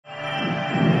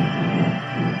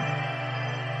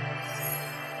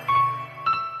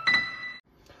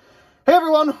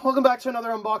everyone, welcome back to another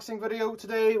unboxing video.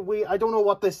 Today I don't know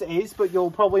what this is, but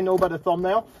you'll probably know by the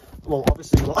thumbnail. Well,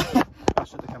 obviously you will. Oh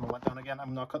shit, the camera went down again.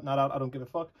 I'm not cutting that out, I don't give a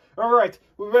fuck. Alright,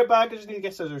 we'll be right back. I just need to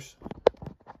get scissors.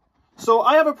 So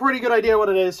I have a pretty good idea what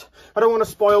it is. I don't want to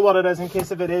spoil what it is in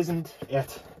case if it isn't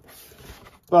it.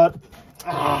 But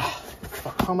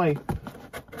fuck, how am I?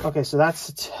 Okay, so that's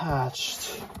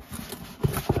attached.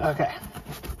 Okay.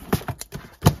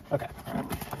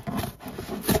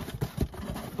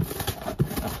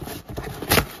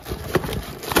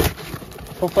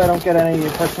 Hopefully I don't get any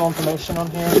personal information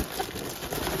on here.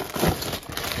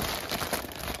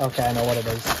 Okay, I know what it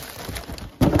is.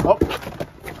 Oh.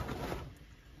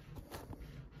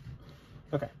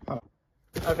 Okay.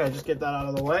 Okay, just get that out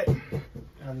of the way.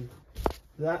 And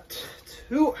that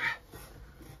too.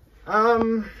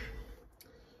 Right,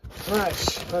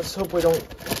 let's hope we don't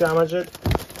damage it.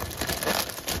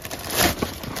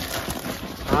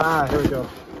 Ah, here we go.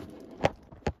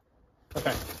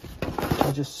 Okay.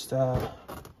 I just,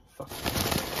 fuck.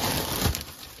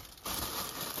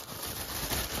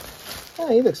 Yeah,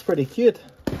 he looks pretty cute.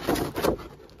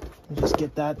 Just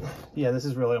get that. Yeah, this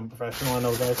is really unprofessional, I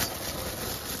know, guys.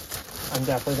 I'm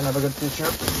definitely gonna have a good future.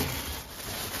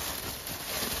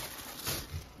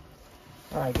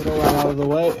 Alright, get all that out of the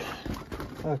way.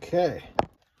 Okay.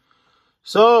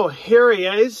 So, here he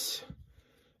is.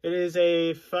 It is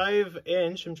a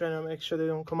 5-inch. I'm trying to make sure they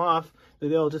don't come off.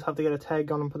 They'll just have to get a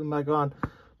tag on and put them back on.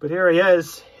 But here he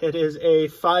is. It is a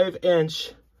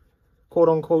 5-inch,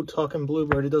 quote-unquote, talking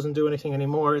bluebird. It doesn't do anything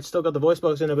anymore. It's still got the voice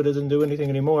box in it, but it doesn't do anything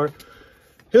anymore.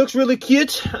 He looks really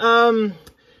cute.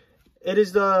 It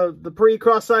is the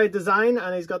pre-cross-eyed design,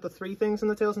 and he's got the 3 things in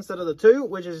the tails instead of the 2,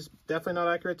 which is definitely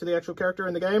not accurate to the actual character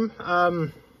in the game.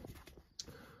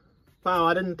 Wow,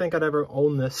 I didn't think I'd ever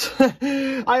own this.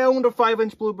 I owned a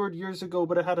 5-inch bluebird years ago,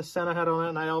 but it had a Santa head on it,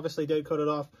 and I obviously did cut it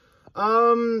off.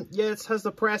 Yeah, it has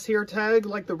the press here tag,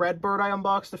 like the red bird I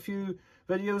unboxed a few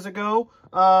videos ago.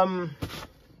 Let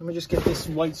me just get this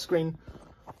white screen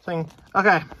thing.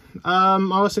 Okay,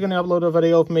 I'm also going to upload a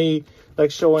video of me, like,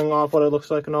 showing off what it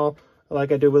looks like and all,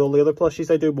 like I do with all the other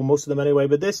plushies I do, but most of them anyway.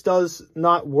 But this does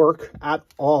not work at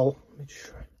all. Let me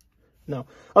try. No,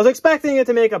 I was expecting it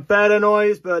to make a better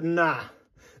noise, but nah.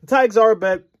 The tags are a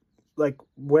bit, like,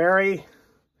 wary.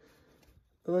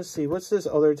 But let's see, what's this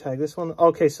other tag? This one,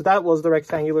 okay, so that was the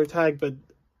rectangular tag, but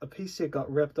a piece of it got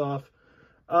ripped off.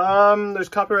 There's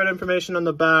copyright information on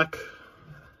the back.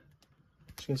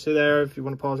 As you can see there, if you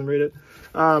want to pause and read it.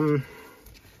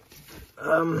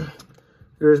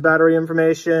 There's battery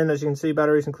information. As you can see,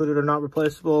 batteries included are not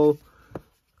replaceable.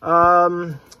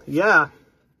 Yeah.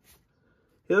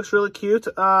 He looks really cute.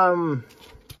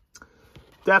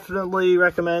 Definitely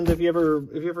recommend if you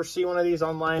ever see one of these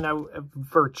online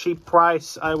for a cheap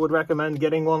price, I would recommend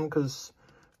getting one because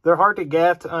they're hard to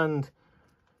get and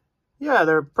yeah,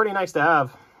 they're pretty nice to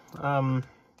have. I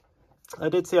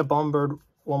did see a Bombird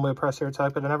one-way press hair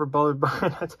type, but I never bothered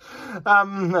buying it,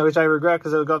 which I regret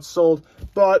because it got sold.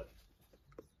 But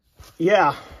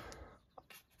yeah,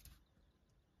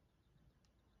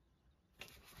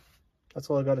 that's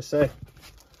all I got to say.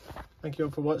 Thank you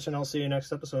all for watching. I'll see you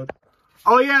next episode.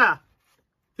 Oh yeah!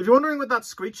 If you're wondering what that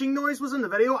screeching noise was in the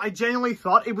video, I genuinely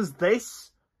thought it was this.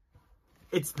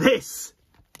 It's this.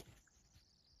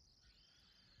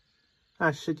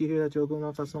 Ah shit, you hear that Joe going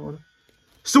off? That's not one.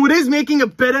 So it is making a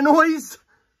bit of noise,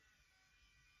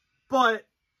 but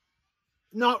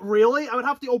not really. I would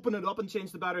have to open it up and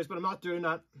change the batteries, but I'm not doing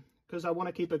that because I want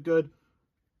to keep it good.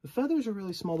 The feathers are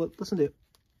really small, but listen to it.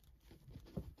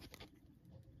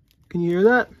 Can you hear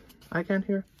that? I can't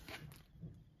hear.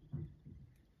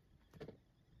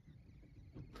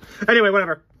 Anyway,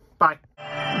 whatever. Bye.